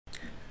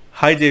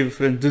Hi JV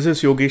friends, this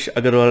is Yogesh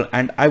Agarwal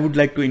and I would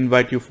like to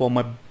invite you for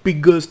my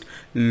biggest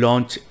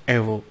launch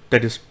ever,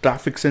 that is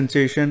Traffic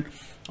Sensation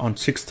on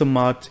 6th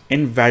March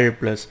in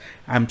Variplus.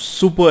 I'm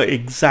super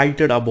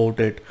excited about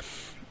it.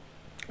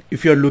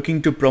 If you're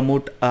looking to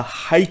promote a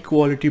high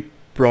quality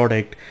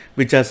product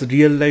which has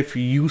real life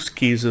use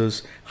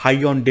cases,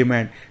 high on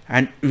demand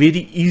and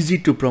very easy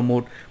to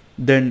promote,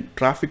 then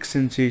Traffic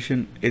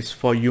Sensation is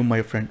for you,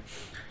 my friend.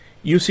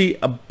 You see,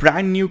 a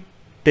brand new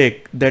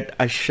tech that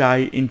a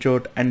shy,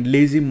 introvert and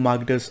lazy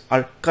marketers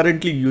are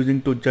currently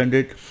using to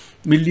generate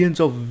millions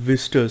of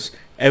visitors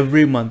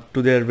every month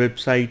to their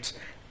websites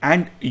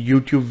and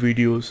YouTube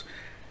videos.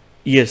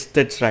 Yes,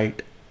 that's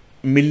right.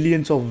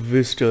 Millions of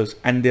visitors,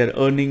 and they're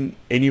earning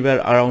anywhere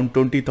around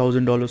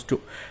 $20,000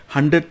 to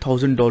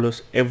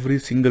 $100,000 every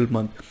single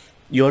month.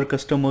 Your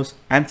customers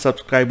and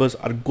subscribers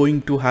are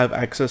going to have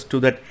access to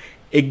that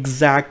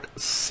exact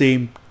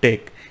same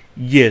tech.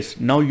 Yes,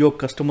 now your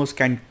customers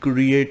can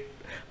create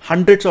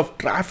hundreds of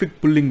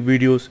traffic pulling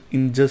videos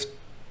in just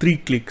 3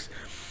 clicks.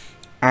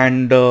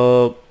 And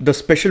the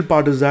special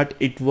part is that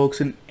it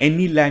works in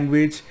any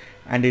language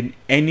and in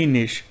any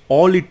niche.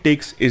 All it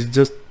takes is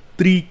just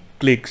 3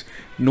 clicks.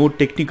 No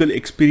technical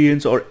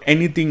experience or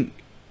anything,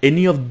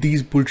 any of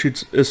these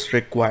bullshits is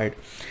required.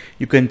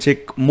 You can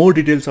check more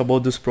details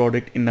about this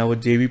product in our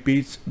JV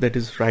page that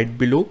is right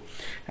below,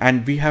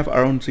 and we have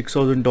around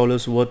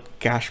 $6,000 worth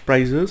cash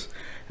prizes.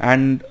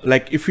 And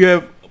like, if you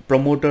have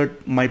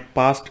promoted my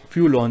past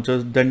few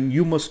launches, then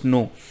you must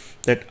know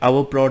that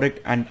our product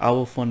and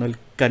our funnel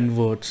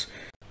converts.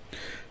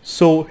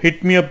 So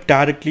hit me up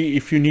directly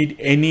if you need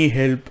any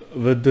help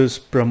with this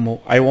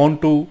promo. I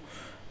want to,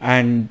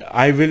 and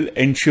I will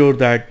ensure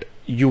that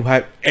you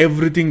have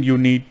everything you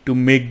need to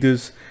make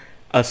this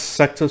a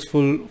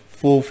successful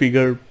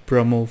 4-figure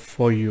promo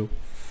for you.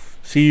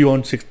 See you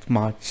on 6th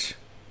March.